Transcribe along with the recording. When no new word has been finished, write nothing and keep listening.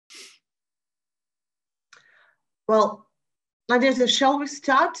Well, Nadezhda, shall we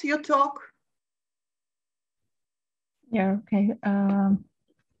start your talk? Yeah, okay.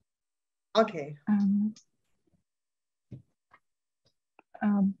 Okay.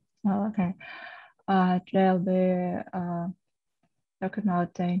 Well, okay. Today I'll be talking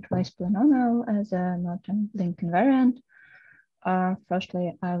about the interlace polynomial as a not-link invariant.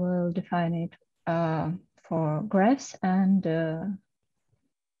 Firstly, I will define it for graphs and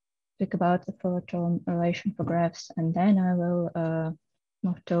speak about the full-term relation for graphs, and then I will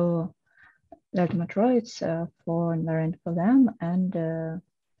move to the matroids for invariant for them and the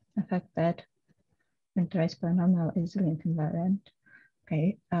fact that interlace polynomial is link invariant.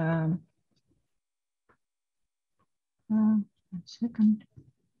 Okay. 1 second.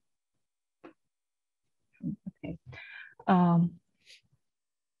 Okay.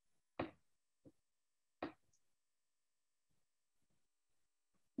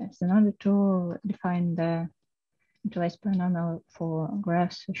 Yes, in order to define the interlace polynomial for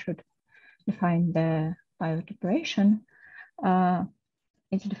graphs, we should define the pivot operation.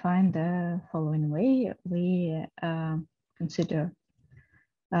 It's defined the following way. We consider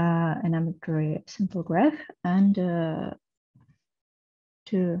an arbitrary simple graph and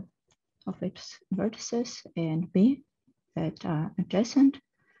two of its vertices A and B that are adjacent.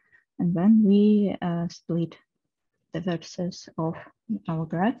 And then we split the vertices of our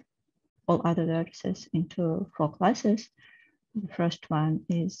graph, all other vertices, into 4 classes. The first one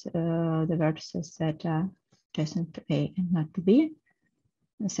is the vertices that are adjacent to A and not to B.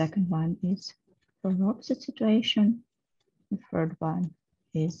 The second one is for the opposite situation. The third one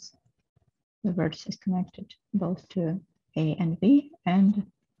is the vertices connected both to A and B, and the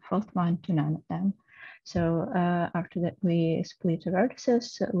fourth one to none of them. So after that, we split the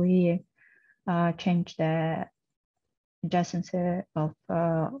vertices. We change the adjacency of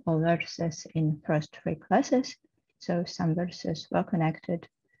all vertices in first 3 classes. So some vertices were connected.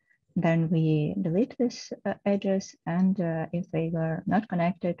 Then we delete these edges, and if they were not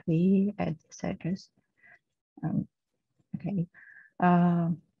connected, we add these edges. Okay.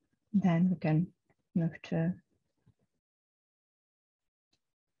 Then we can move to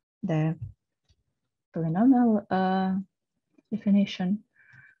the polynomial definition.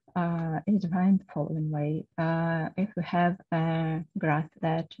 Is defined the following way. If we have a graph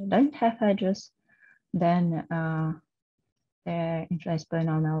that doesn't have edges, then the interlace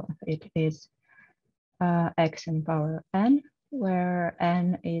polynomial of it is x in power n, where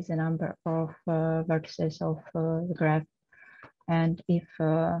n is the number of vertices of the graph. And if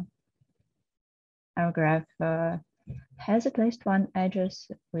our graph has at least one edge,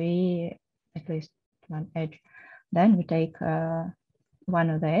 then we take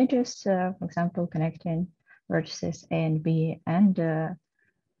one of the edges, for example, connecting vertices A and B, and do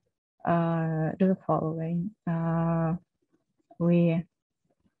the following. We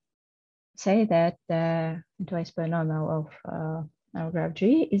say that the interlace polynomial of our graph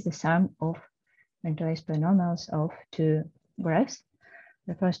G is the sum of interlace polynomials of 2 graphs.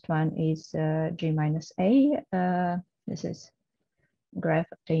 The first one is G minus A. This is a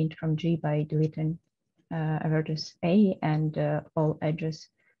graph obtained from G by deleting a vertex A and all edges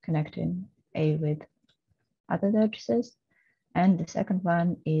connecting A with other vertices. And the second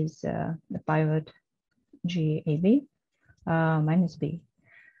one is the pivot GAB minus B.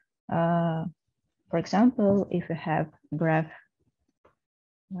 For example, if you have a graph,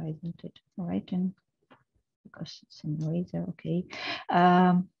 why isn't it writing? Because it's in laser, okay.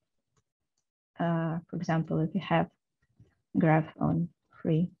 For example, if you have a graph on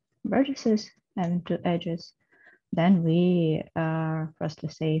 3 vertices having 2 edges, then we firstly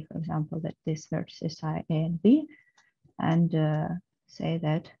say, for example, that these vertices are A and B, and say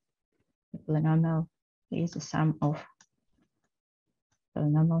that the polynomial is the sum of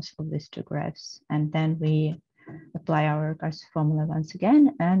polynomials of these 2 graphs. And then we apply our recursive formula once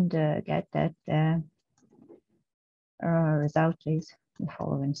again and get that the result is the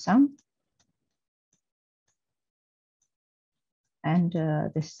following sum. And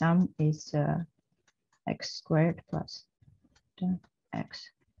this sum is x squared plus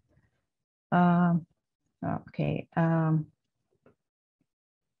x. Okay. I'm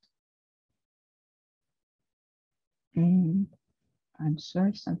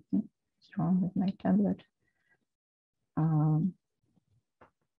sorry, something is wrong with my tablet.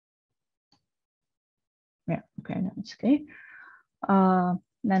 Yeah, okay, that's okay.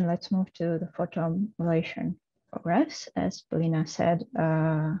 Then let's move to the 4-term relation for graphs. As Polina said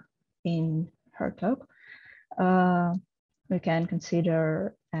in her talk, we can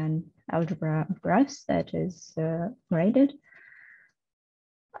consider an algebra of graphs that is graded,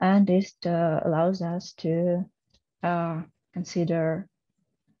 and this allows us to consider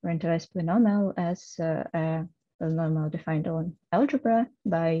Interlace polynomial as a polynomial defined on algebra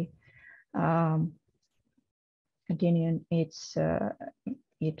by continuing it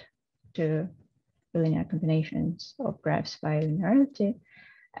to linear combinations of graphs by linearity,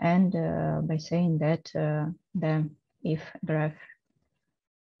 and by saying that if graph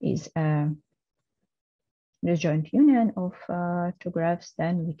is a disjoint union of two graphs,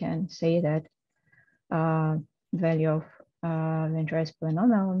 then we can say that value of the Interlace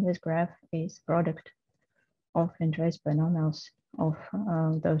polynomial on this graph is product of Interlace polynomials of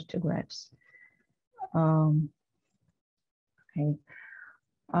those two graphs. Okay.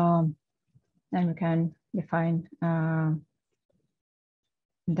 Then we can define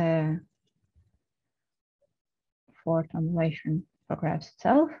the formulation for graphs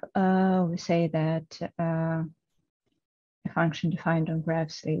itself. We say that a function defined on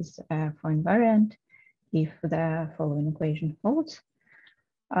graphs is for invariant if the following equation holds.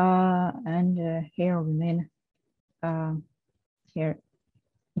 And here we mean here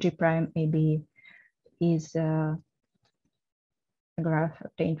G prime AB is a graph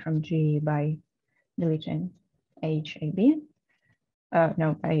obtained from G by deleting HAB.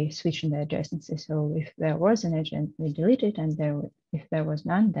 No, by switching the adjacency. So if there was an adjacent, we delete it, and if there was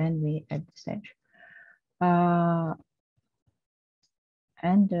none, then we add this edge.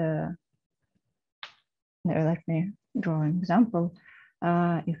 Let me draw an example.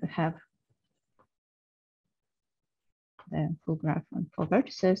 If we have the full graph on 4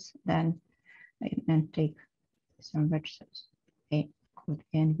 vertices, then and take some vertices A called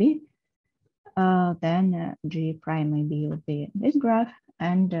A and B, then G prime AB would be this graph,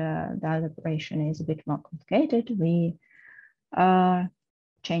 and the other operation is a bit more complicated. We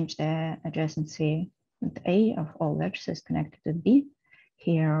change the adjacency with A of all vertices connected to B.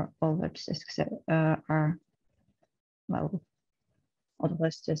 Here, all vertices are, well, all the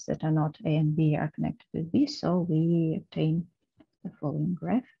vertices that are not A and B are connected with B, so we obtain the following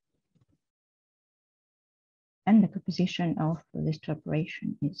graph. And the composition of this two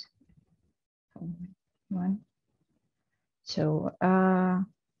operation is one. So,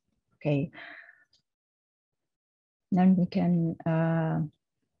 okay. Then we can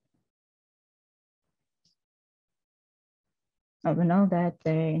we know that the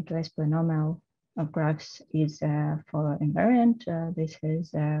Interlace polynomial of graphs is for invariant. This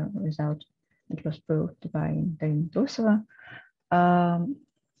is a result that was proved by Nadezhda.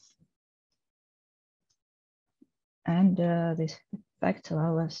 And these facts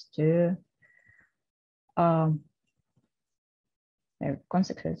allow us to the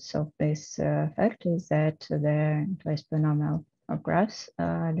consequence of this fact is that the Interlace polynomial of graphs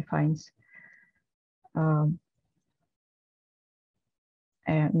defines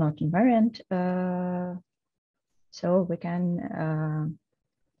not invariant. So we can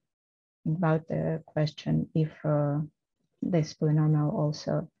about the question if this polynomial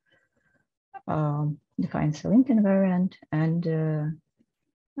also defines a link invariant, and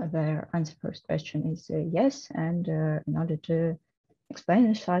the answer for this question is yes. And in order to explain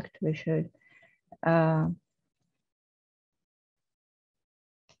this fact, we should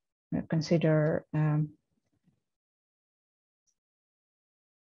consider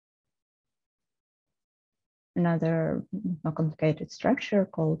another more complicated structure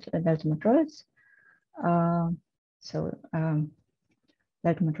called delta matroids.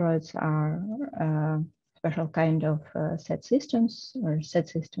 Delta matroids are a special kind of set systems, or set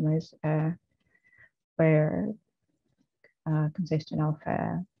system is where consisting of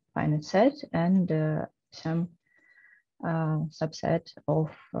a finite set and some subset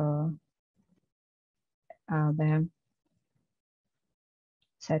of the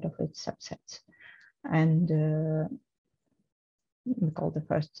set of its subsets. And we call the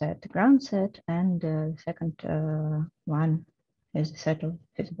first set the ground set, and the second one is a set of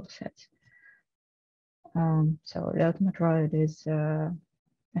feasible sets. So delta matroid is a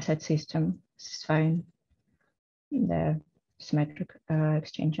set system satisfying the symmetric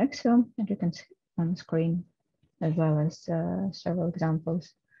exchange axiom, and you can see on the screen, as well as several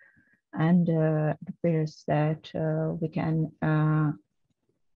examples. And it appears that we can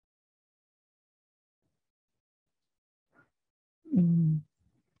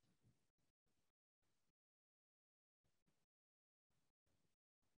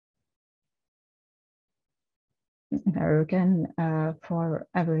for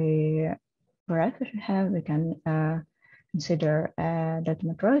every graph that we have, we can consider a delta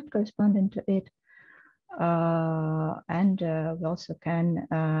matroid corresponding to it. And we also can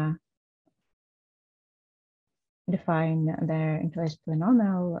define the Interlace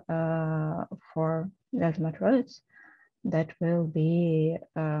polynomial for delta matroids that will be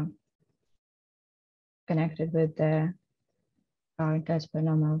connected with the Interlace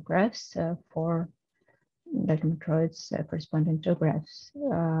polynomial graphs for delta matroids corresponding to graphs.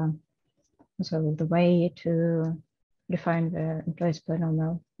 So the way to define the Interlace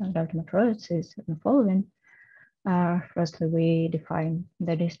polynomial delta matroids is the following. Firstly, we define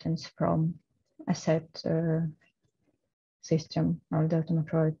the distance from a set system or delta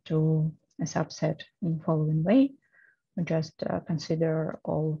matroid to a subset in the following way. We just consider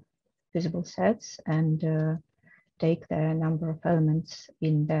all visible sets and take the number of elements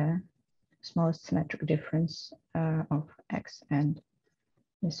in the smallest symmetric difference of X and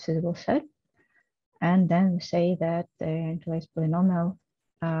this visible set. And then we say that the interlaced polynomial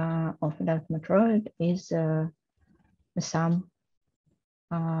of a delta matroid is the sum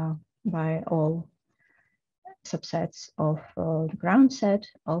by all subsets of the ground set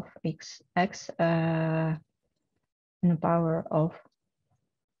of X in the power of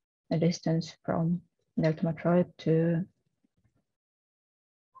the distance from delta matroid to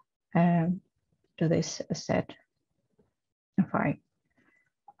this set phi.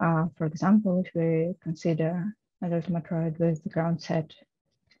 For example, if we consider a delta matroid with the ground set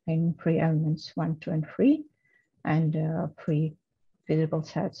in 3 elements, 1, 2, and 3, and 3 visible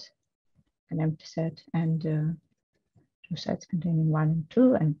sets, an empty set, and 2 sets containing 1 and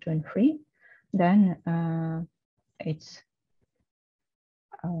 2, and 2 and 3, then it's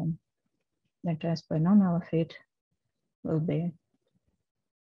the Interlace polynomial of it will be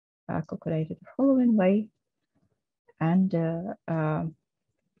calculated the following way, and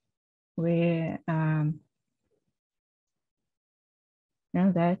we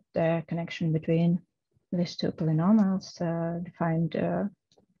know that the connection between these two polynomials defined,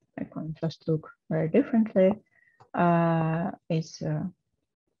 I can just look very differently, is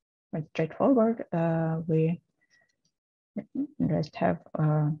quite straightforward. We just have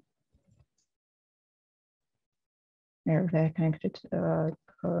they're connected in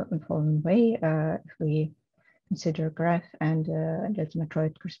the following way. If we consider a graph and delta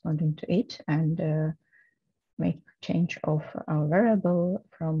matroid corresponding to it, and make change of our variable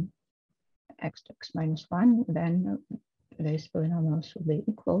from x to x minus 1, then these polynomials will be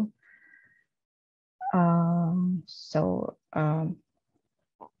equal.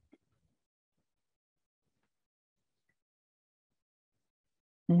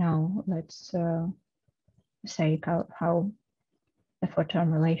 Now let's say how the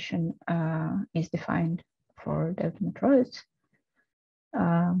 4-term relation is defined for delta matroids.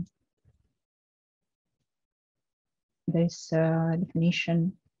 This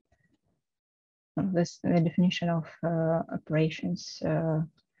definition, the definition of operations of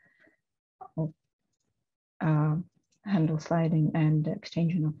handle sliding and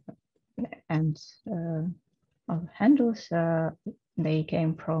exchanging of ends of handles, they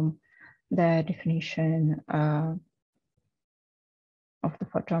came from the definition of the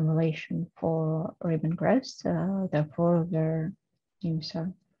 4-term relation for ribbon graphs. Therefore, their names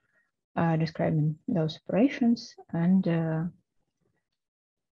are describing those operations, and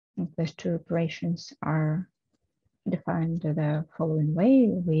these two operations are defined the following way.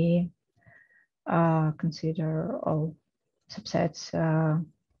 We consider all subsets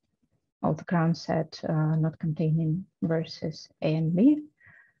of the ground set not containing verses A and B,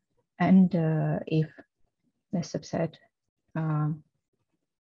 and if the subset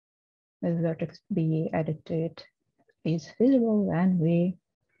with vertex B added to it is visible, then we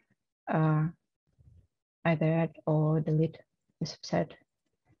either add or delete the subset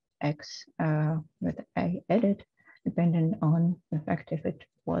X with A added, depending on the fact if it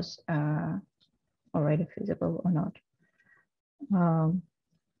was already feasible or not.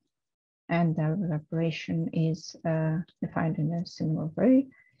 And the operation is defined in a similar way.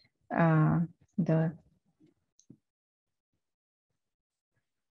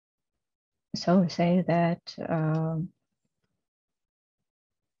 So we say that a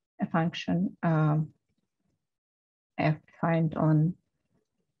function f defined on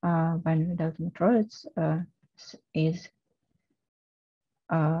binary delta matroids is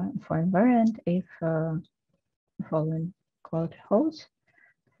for invariant if the following quality holds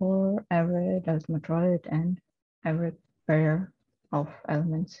for every delta matroid and every pair of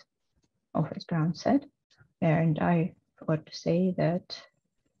elements of its ground set. And I forgot to say that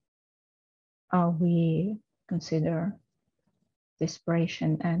we consider this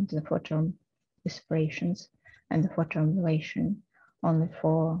operation and the 4-term operations and the 4-term relation only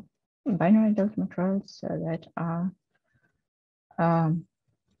for binary delta matroids that are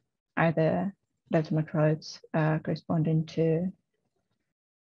either delta matroids corresponding to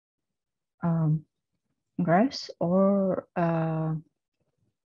graphs, or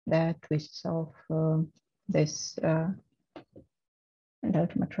the twists of this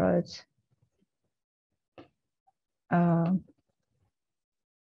delta matroids.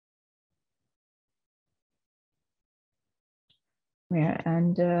 Yeah,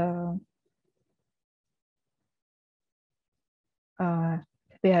 and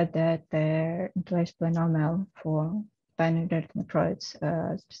we had that the interlace polynomial for binary delta matroids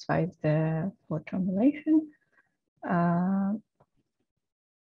satisfies the four-term relation.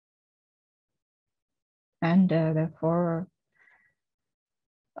 And therefore,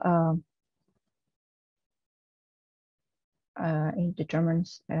 it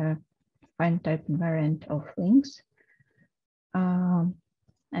determines a finite type invariant of links. And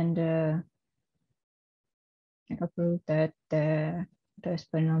I can prove that the interlace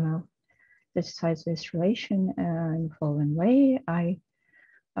polynomial satisfies this relation in the following way.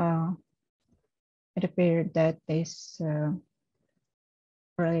 It appeared that this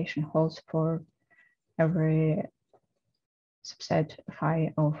relation holds for every subset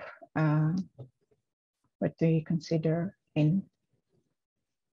phi of what we consider in.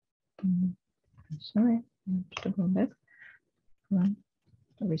 Sorry, to go back.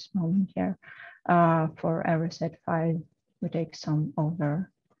 There is moment here. For every set phi, we take sum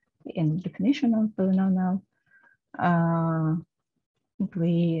over in definition of polynomial.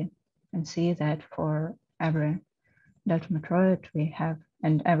 We can see that for every delta matroid we have,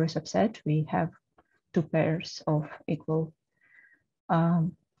 and every subset, we have two pairs of equal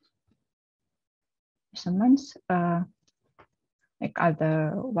summons. Like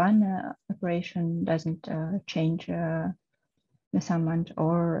either one operation doesn't change the summand,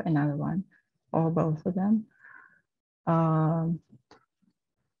 or another one, or both of them.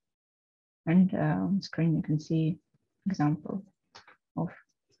 And on screen you can see example of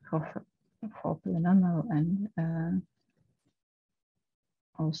for polynomial and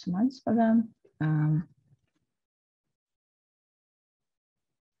all summands for them.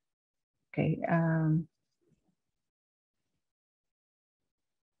 Okay.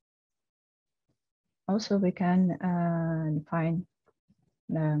 Also, we can define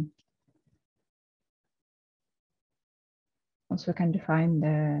the. Also, we can define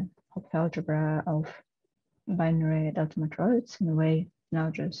the Hopf algebra of binary delta matroids in a way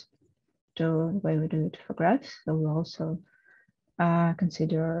analogous to the way we do it for graphs. So we'll also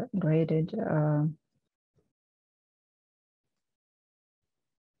consider graded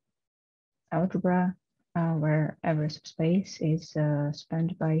algebra where every subspace is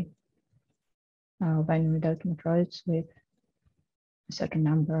spanned by binary delta matroids with a certain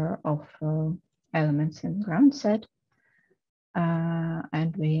number of elements in the ground set.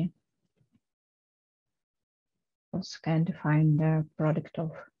 And we also can define the product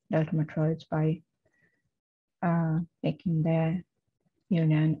of delta matroids by taking the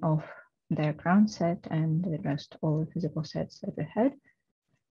union of their ground set and the rest all the physical sets that we had.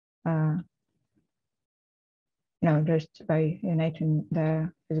 No, just by uniting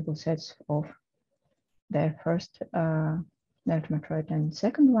the physical sets of the first delta matroid and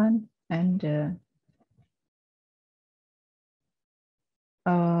second one, and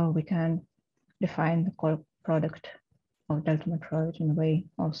we can define the product of delta matroid in a way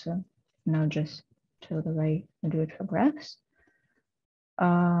also analogous to the way we do it for graphs.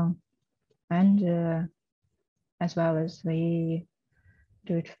 And as well as we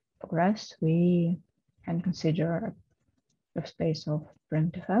do it for graphs, we can consider the space of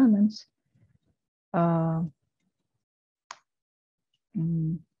primitive elements. And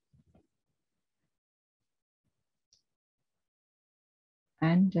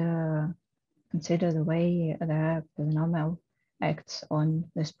consider the way the polynomial acts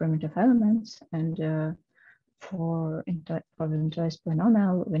on these primitive elements. And for the interlace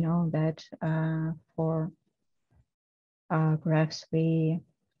polynomial, we know that for graphs,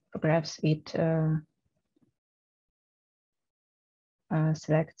 it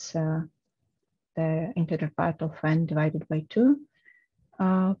selects the integer part of n divided by 2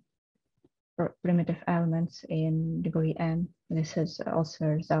 primitive elements in degree n. This is also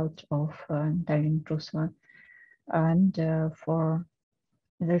a result of Darwin-Drussler. And for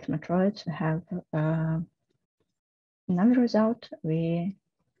delta matroids, we have another result. We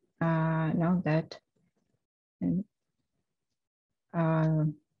know that the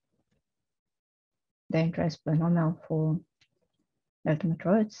interlace polynomial for delta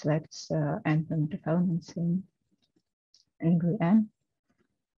matroids selects n primitive elements in degree n,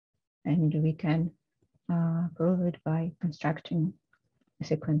 and we can prove it by constructing a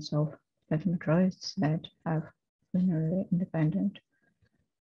sequence of delta matroids that have linearly independent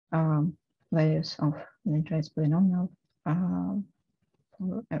values of the trace polynomial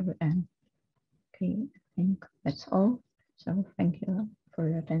for every n. Okay, I think that's all. So thank you for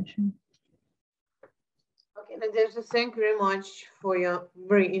your attention. Okay, Nadezhda, thank you very much for your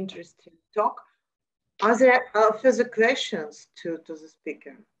very interesting talk. Are there further questions to the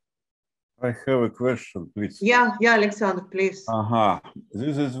speaker? I have a question, please. Yeah, Alexander, please.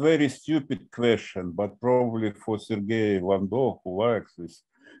 This is very stupid question, but probably for Sergey Landau, who likes this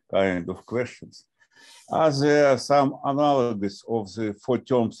kind of questions. Are there some analogies of the four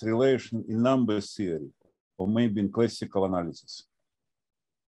terms relation in number theory, or maybe in classical analysis?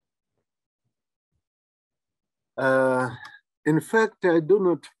 In fact, I do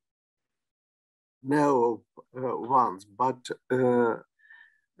not know ones, but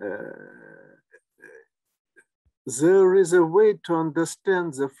there is a way to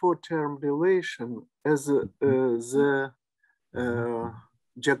understand the four-term relation as the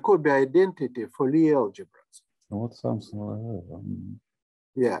Jacobi identity for Lie algebras. What something like that.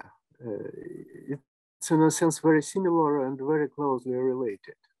 Yeah, it's in a sense very similar and very closely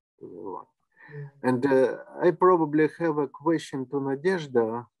related to the one. And I probably have a question to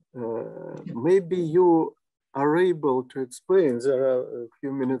Nadezhda. Maybe you are able to explain, there are a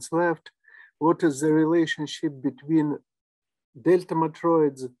few minutes left, what is the relationship between delta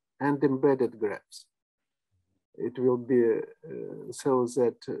matroids and embedded graphs? It will be so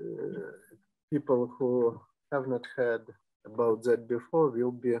that people who have not heard about that before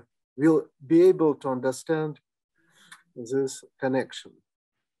will be able to understand this connection.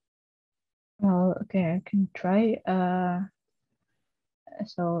 Well, okay, I can try.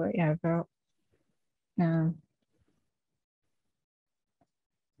 So yeah,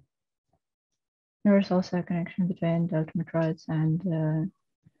 there is also a connection between delta matroids and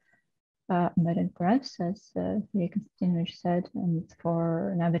embedded graphs, as Konstantinovich said, and for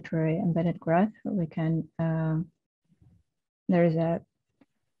an arbitrary embedded graph, we can there is a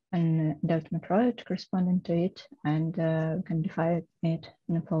delta matroid corresponding to it, and we can define it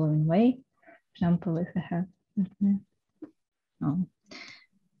in the following way. For example, if I have,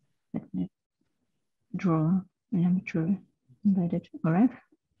 let me draw an arbitrary embedded graph.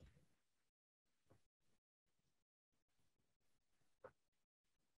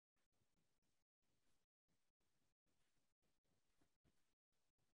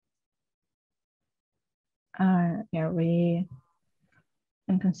 Yeah, we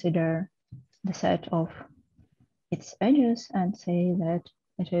can consider the set of its edges and say that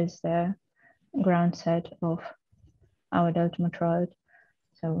it is the ground set of our delta matroid.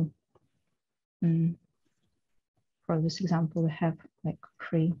 So for this example, we have like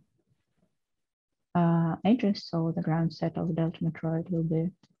three edges, so the ground set of the delta matroid will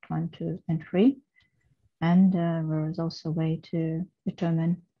be 1, 2, and 3. And there is also a way to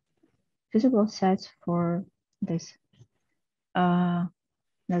determine feasible sets for this delta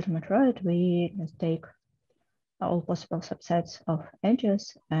matroid. We just take all possible subsets of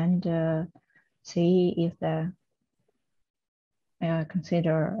edges and see if the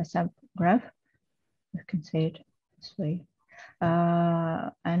consider a subgraph. We can say it this way,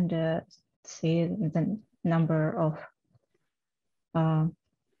 and see the number of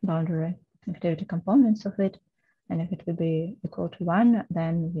boundary connectivity components of it. And if it will be equal to 1,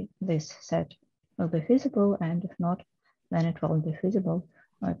 then this set will be feasible, and if not, then it won't be feasible.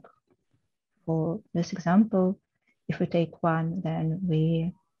 Like for this example, if we take 1, then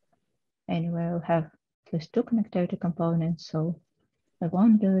we anyway will have at least 2 connectivity components, so I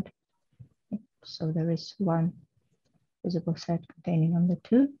won't do it. So there is one feasible set containing only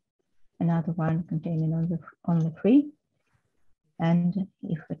 2, another one containing only 3. And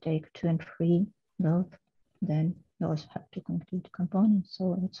if we take 2 and 3 both, then you also have 2 connectivity components,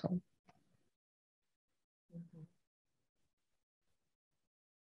 so that's all.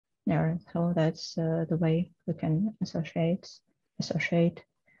 Yeah, so that's the way we can associate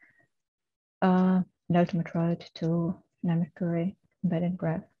delta matroid to an arbitrary embedded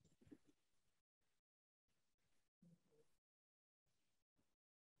graph.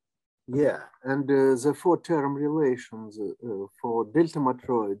 Yeah, and the four-term relations for delta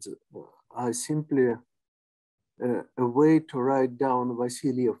matroids are simply a way to write down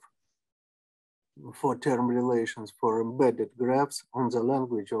Vasiliev four-term relations for embedded graphs on the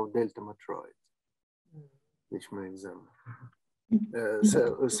language of delta matroids, which makes them.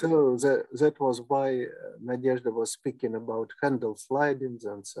 So that was why Nadezhda was speaking about handle slidings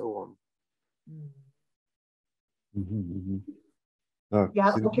and so on.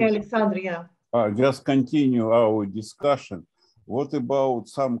 Yeah, okay, Alexander, yeah. Just continue our discussion. What about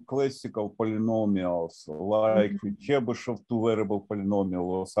some classical polynomials like Chebyshev two-variable polynomial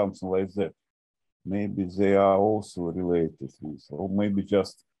or something like that? Maybe they are also related with, or maybe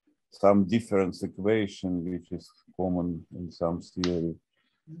just some difference equation which is common in some theory.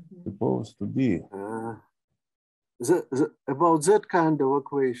 Supposed to be. About that kind of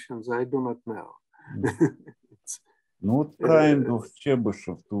equations, I do not know. What kind of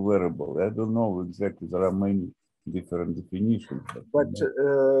Chebyshev two-variable? I don't know exactly. There are many different definitions. But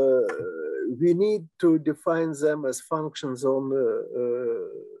we need to define them as functions on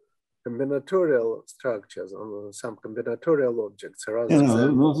combinatorial structures, on some combinatorial objects rather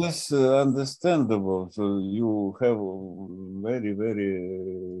than... No, that's understandable. So you have very, very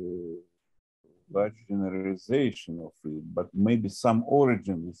large generalization of it, but maybe some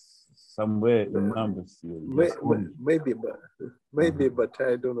origin is somewhere in number theory. Maybe, but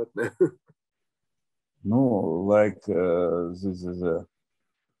I do not know. No, like this is a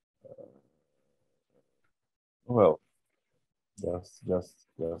well,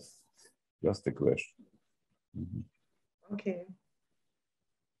 just a question. Okay.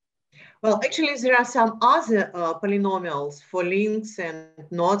 Well, actually, there are some other polynomials for links and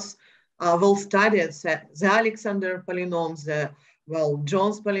nodes well studied. The Alexander polynomials, the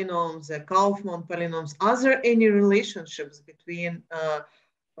Jones polynomials, the Kaufman polynomials. Are there any relationships between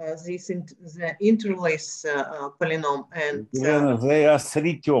the interlace polynomial and they are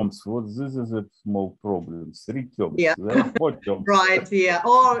three terms. What this is a small problem. Three terms. Yeah. There are four terms. Right. Yeah.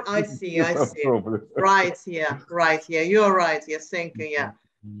 Oh, I see. I see. Problem. Right. Yeah. Right. Yeah. You're right. Yeah. Thank you. Yeah.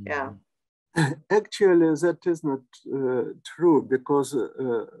 Yeah. Actually, that is not true because,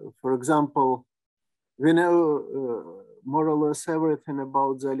 for example, we know more or less everything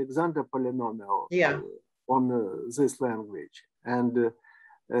about the Alexander polynomial on this language. And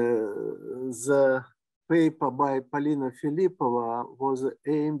the paper by Polina Filippova was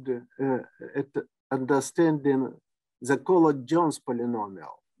aimed at understanding the Collard-Jones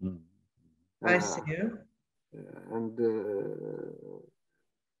polynomial. I see. And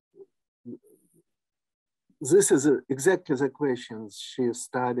this is exactly the questions she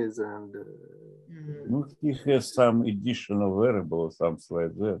studies, and he has some additional variable or something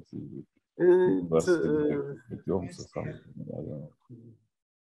like that.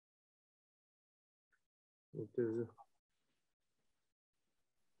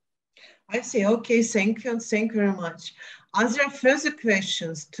 I see. Okay, thank you. Thank you very much. Are there further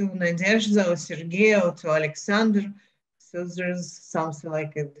questions to Nadezhda or Sergey or to Alexander? So there's something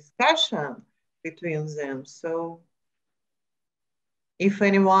like a discussion between them. So if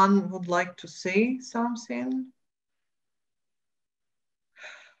anyone would like to say something.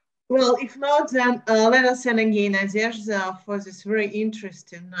 Well, if not, then let us thank again Nadezhda for this very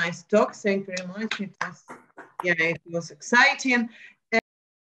interesting, nice talk. Thank you very much. It was exciting.